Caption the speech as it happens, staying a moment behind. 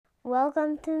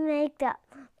Welcome to Make Up,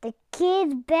 the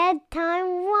kids'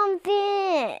 bedtime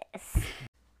rumpus.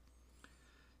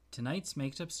 Tonight's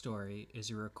Made Up story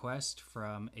is a request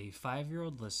from a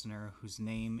 5-year-old listener whose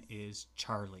name is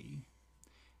Charlie.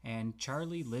 And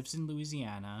Charlie lives in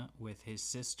Louisiana with his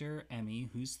sister Emmy,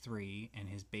 who's 3, and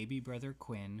his baby brother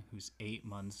Quinn, who's 8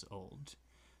 months old.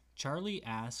 Charlie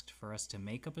asked for us to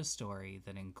make up a story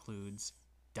that includes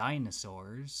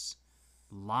dinosaurs,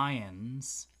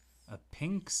 lions, a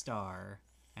pink star,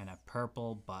 and a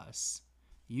purple bus.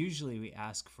 Usually we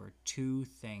ask for 2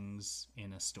 things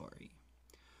in a story.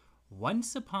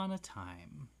 Once upon a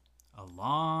time, a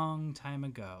long time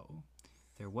ago,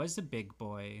 there was a big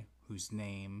boy whose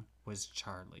name was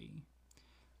Charlie.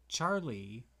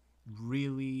 Charlie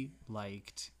really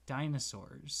liked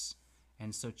dinosaurs,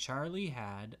 and so Charlie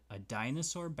had a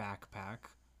dinosaur backpack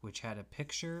which had a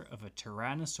picture of a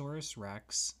Tyrannosaurus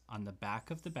Rex on the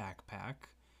back of the backpack,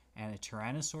 and a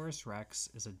Tyrannosaurus Rex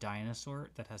is a dinosaur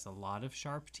that has a lot of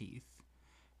sharp teeth.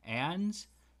 And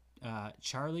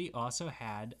Charlie also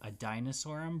had a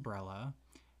dinosaur umbrella,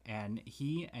 and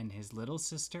he and his little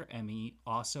sister Emmy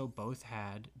also both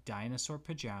had dinosaur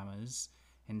pajamas,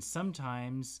 and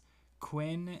sometimes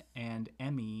Quinn and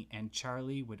Emmy and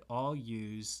Charlie would all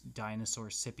use dinosaur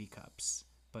sippy cups.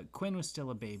 But Quinn was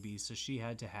still a baby, so she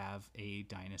had to have a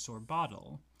dinosaur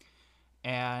bottle.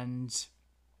 And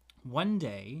one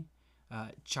day,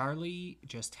 Charlie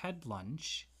just had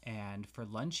lunch, and for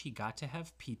lunch he got to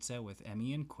have pizza with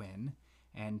Emmy and Quinn,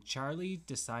 and Charlie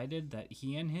decided that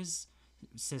he and his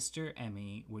sister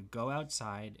Emmy would go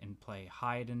outside and play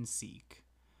hide and seek.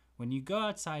 When you go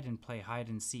outside and play hide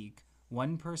and seek,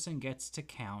 one person gets to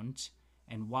count,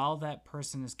 and while that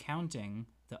person is counting,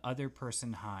 the other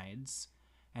person hides.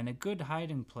 And a good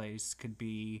hiding place could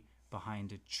be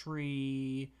behind a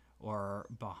tree, or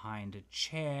behind a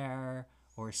chair,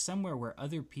 or somewhere where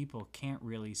other people can't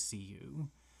really see you.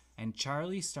 And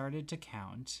Charlie started to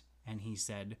count, and he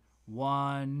said,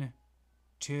 1,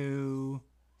 2,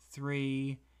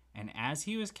 3, and as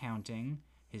he was counting,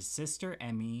 his sister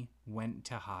Emmy went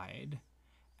to hide.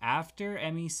 After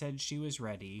Emmy said she was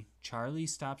ready, Charlie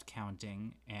stopped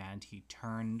counting, and he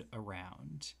turned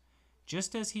around.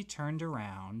 Just as he turned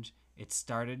around, it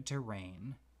started to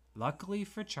rain. Luckily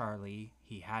for Charlie,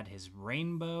 he had his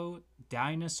rainbow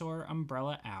dinosaur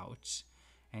umbrella out,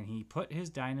 and he put his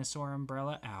dinosaur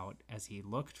umbrella out as he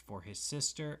looked for his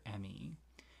sister Emmy.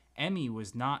 Emmy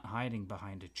was not hiding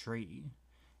behind a tree,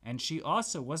 and she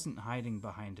also wasn't hiding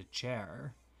behind a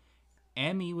chair.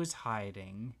 Emmy was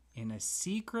hiding in a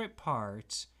secret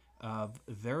part of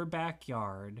their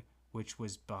backyard, which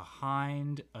was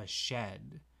behind a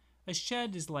shed. A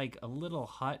shed is like a little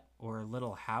hut or a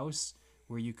little house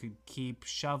where you could keep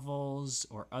shovels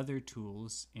or other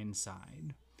tools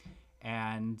inside.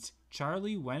 And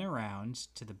Charlie went around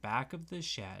to the back of the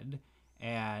shed,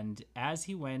 and as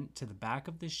he went to the back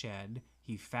of the shed,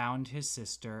 he found his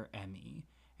sister Emmy.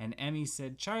 And Emmy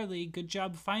said, "Charlie, good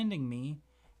job finding me."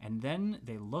 And then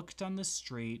they looked on the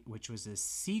street, which was a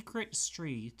secret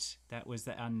street that was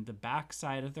on the back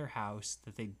side of their house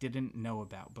that they didn't know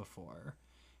about before.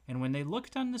 And when they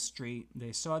looked on the street,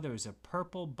 they saw there was a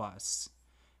purple bus.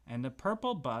 And the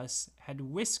purple bus had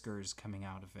whiskers coming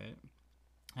out of it.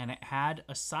 And it had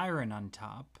a siren on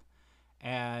top.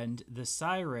 And the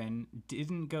siren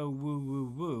didn't go woo, woo,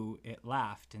 woo. It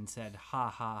laughed and said, ha,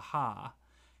 ha, ha.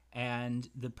 And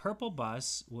the purple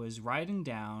bus was riding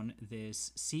down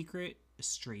this secret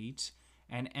street.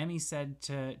 And Emmy said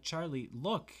to Charlie,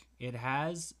 "Look, it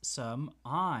has some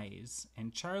eyes."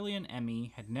 And Charlie and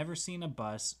Emmy had never seen a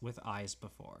bus with eyes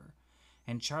before.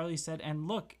 And Charlie said, "And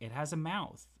look, it has a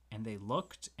mouth." And they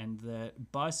looked, and the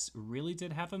bus really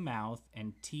did have a mouth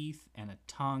and teeth and a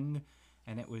tongue.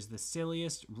 And it was the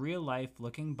silliest, real-life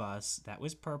looking bus that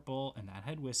was purple and that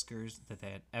had whiskers that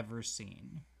they had ever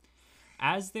seen.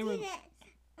 As they were...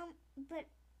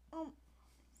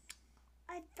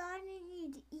 I thought it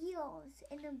needed ears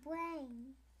and a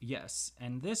brain. Yes,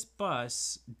 and this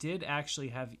bus did actually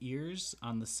have ears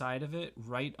on the side of it,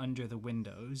 right under the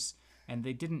windows, and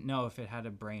they didn't know if it had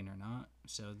a brain or not.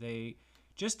 So they,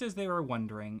 just as they were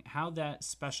wondering how that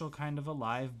special kind of a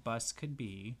live bus could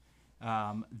be,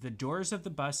 the doors of the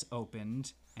bus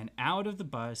opened, and out of the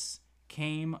bus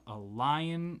came a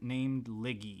lion named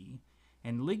Liggy.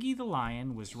 And Liggy the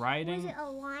lion was riding... Was it a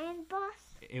lion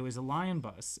bus? It was a lion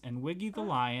bus, and Wiggy the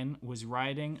lion was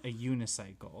riding a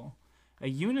unicycle.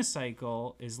 A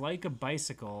unicycle is like a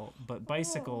bicycle, but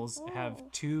bicycles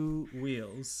have 2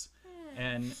 wheels,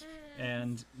 and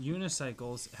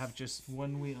unicycles have just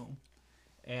 1 wheel.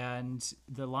 And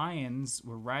the lions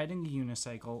were riding a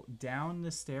unicycle down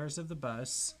the stairs of the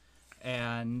bus,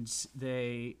 And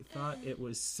they thought it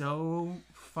was so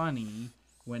funny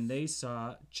when they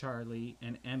saw Charlie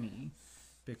and Emmy,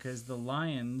 because the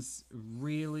lions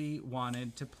really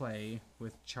wanted to play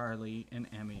with Charlie and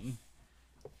Emmy.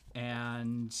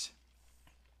 And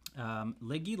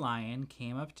Liggy Lion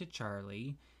came up to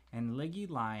Charlie, and Liggy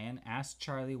Lion asked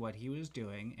Charlie what he was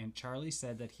doing, and Charlie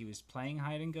said that he was playing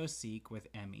hide and go seek with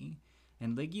Emmy.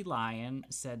 And Liggy Lion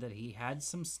said that he had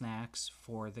some snacks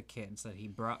for the kids that he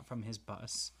brought from his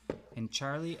bus. And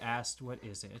Charlie asked, "What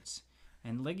is it?"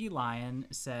 And Liggy Lion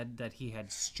said that he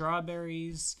had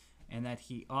strawberries and that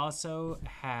he also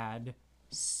had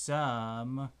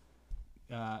some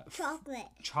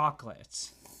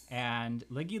chocolate. And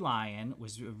Liggy Lion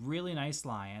was a really nice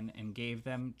lion and gave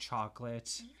them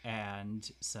chocolate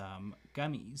and some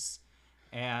gummies.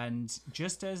 And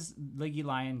just as Liggy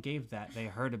Lion gave that, they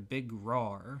heard a big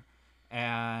roar.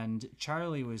 And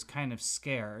Charlie was kind of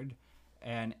scared.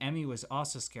 And Emmy was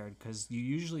also scared, because you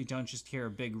usually don't just hear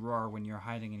a big roar when you're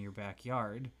hiding in your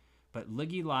backyard. But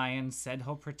Liggy Lion said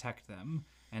he'll protect them.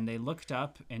 And they looked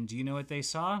up, and do you know what they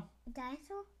saw?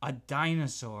 Dinosaur? A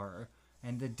dinosaur.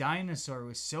 And the dinosaur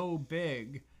was so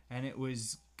big, and it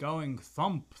was going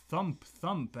thump, thump,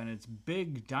 thump, and its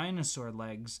big dinosaur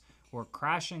legs were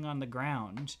crashing on the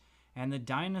ground. And the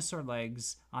dinosaur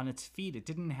legs on its feet, it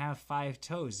didn't have 5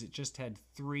 toes, it just had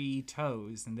 3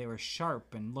 toes, and they were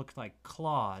sharp and looked like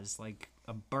claws, like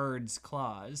a bird's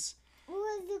claws.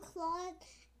 Was the claw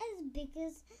as big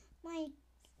as my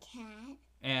cat?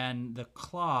 And the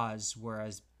claws were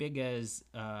as big as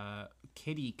a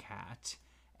kitty cat,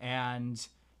 and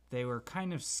they were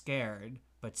kind of scared.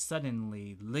 But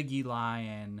suddenly, Liggy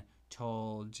Lion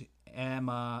told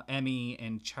Emmy,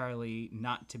 and Charlie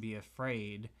not to be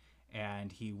afraid,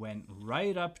 and he went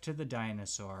right up to the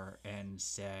dinosaur and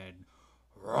said,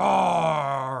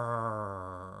 "Roar!"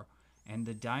 And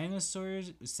the dinosaur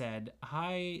said,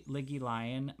 "Hi, Liggy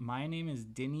Lion. My name is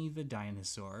Dinny the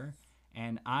dinosaur,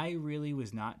 and I really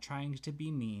was not trying to be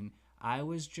mean. I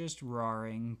was just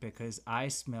roaring because I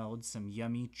smelled some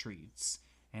yummy treats,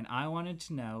 and I wanted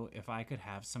to know if I could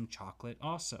have some chocolate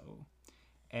also."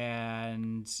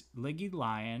 And Liggy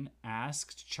Lion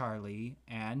asked Charlie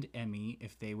and Emmy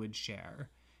if they would share.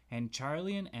 And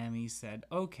Charlie and Emmy said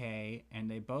okay,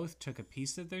 and they both took a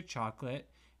piece of their chocolate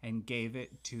and gave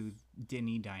it to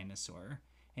Dinny Dinosaur.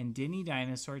 And Dinny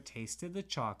Dinosaur tasted the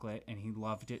chocolate, and he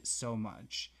loved it so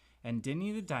much. And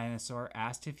Dinny the Dinosaur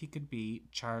asked if he could be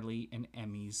Charlie and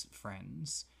Emmy's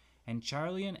friends. And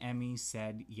Charlie and Emmy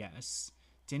said yes.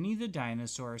 Dinny the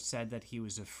Dinosaur said that he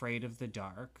was afraid of the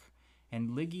dark.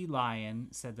 And Liggy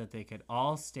Lion said that they could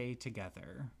all stay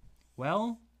together.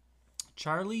 Well,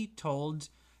 Charlie told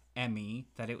Emmy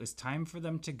that it was time for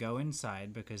them to go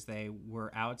inside because they were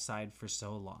outside for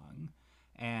so long.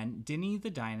 And Dinny the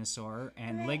Dinosaur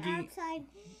and Liggy... outside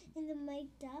in the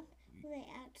mic'd up? Were they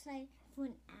outside for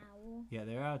an hour? Yeah,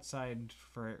 they're outside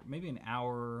for maybe an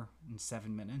hour and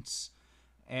 7 minutes.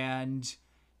 And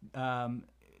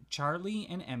Charlie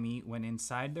and Emmy went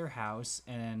inside their house,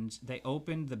 and they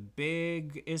opened the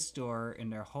biggest door in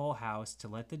their whole house to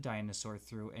let the dinosaur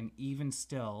through, and even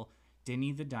still,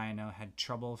 Dinny the Dino had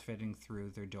trouble fitting through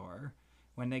their door.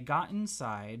 When they got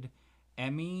inside,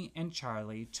 Emmy and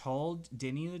Charlie told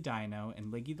Dinny the Dino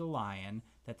and Liggy the Lion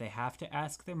that they have to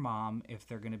ask their mom if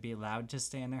they're going to be allowed to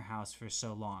stay in their house for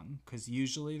so long, because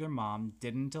usually their mom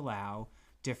didn't allow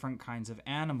different kinds of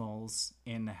animals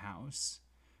in the house.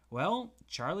 Well,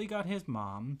 Charlie got his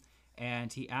mom,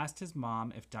 and he asked his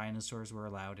mom if dinosaurs were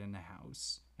allowed in the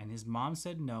house. And his mom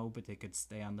said no, but they could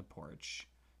stay on the porch.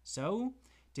 So,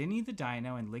 Dinny the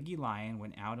Dino and Liggy Lion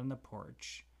went out on the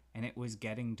porch, and it was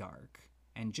getting dark.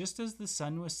 And just as the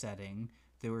sun was setting,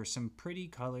 there were some pretty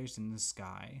colors in the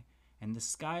sky. And the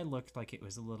sky looked like it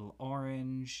was a little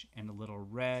orange and a little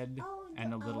red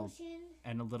and a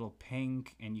little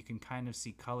pink, and you can kind of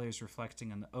see colors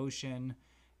reflecting on the ocean.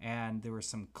 And there were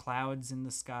some clouds in the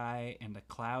sky, and the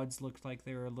clouds looked like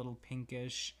they were a little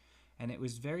pinkish, and it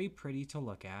was very pretty to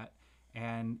look at.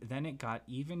 And then it got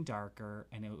even darker,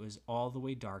 and it was all the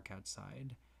way dark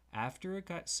outside. After it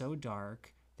got so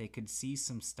dark, they could see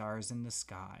some stars in the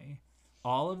sky.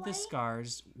 All of the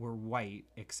stars were white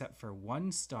except for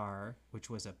one star, which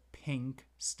was a pink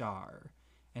star.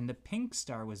 And the pink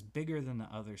star was bigger than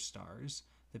the other stars.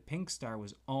 The pink star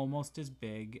was almost as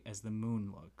big as the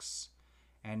moon looks.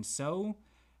 And so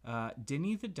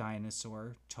Dinny the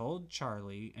Dinosaur told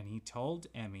Charlie, and he told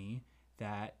Emmy,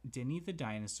 that Dinny the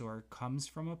Dinosaur comes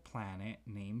from a planet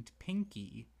named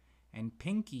Pinky. And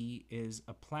Pinky is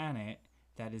a planet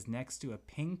that is next to a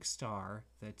pink star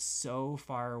that's so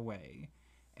far away.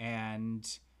 And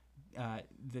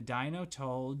the dino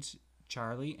told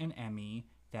Charlie and Emmy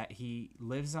that he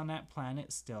lives on that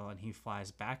planet still, and he flies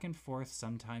back and forth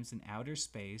sometimes in outer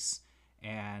space,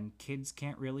 and kids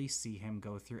can't really see him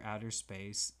go through outer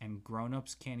space, and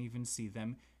grown-ups can't even see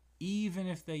them, even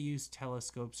if they use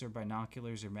telescopes or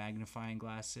binoculars or magnifying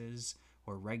glasses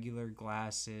or regular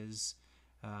glasses.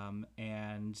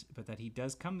 But that he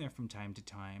does come there from time to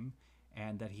time,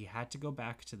 and that he had to go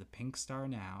back to the Pink Star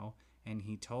now, and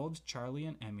he told Charlie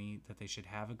and Emmy that they should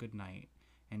have a good night.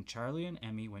 And Charlie and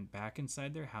Emmy went back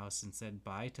inside their house and said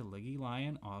bye to Liggy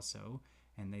Lion also,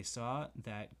 and they saw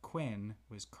that Quinn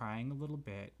was crying a little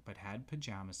bit but had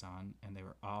pajamas on, and they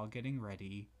were all getting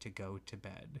ready to go to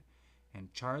bed.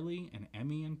 And Charlie and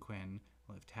Emmy and Quinn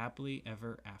lived happily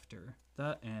ever after.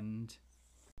 The end.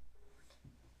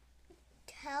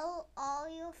 Tell all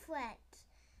your friends.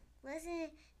 Listen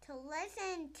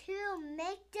to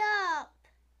Make Up.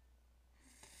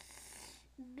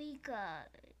 Because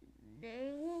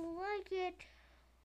they will like it.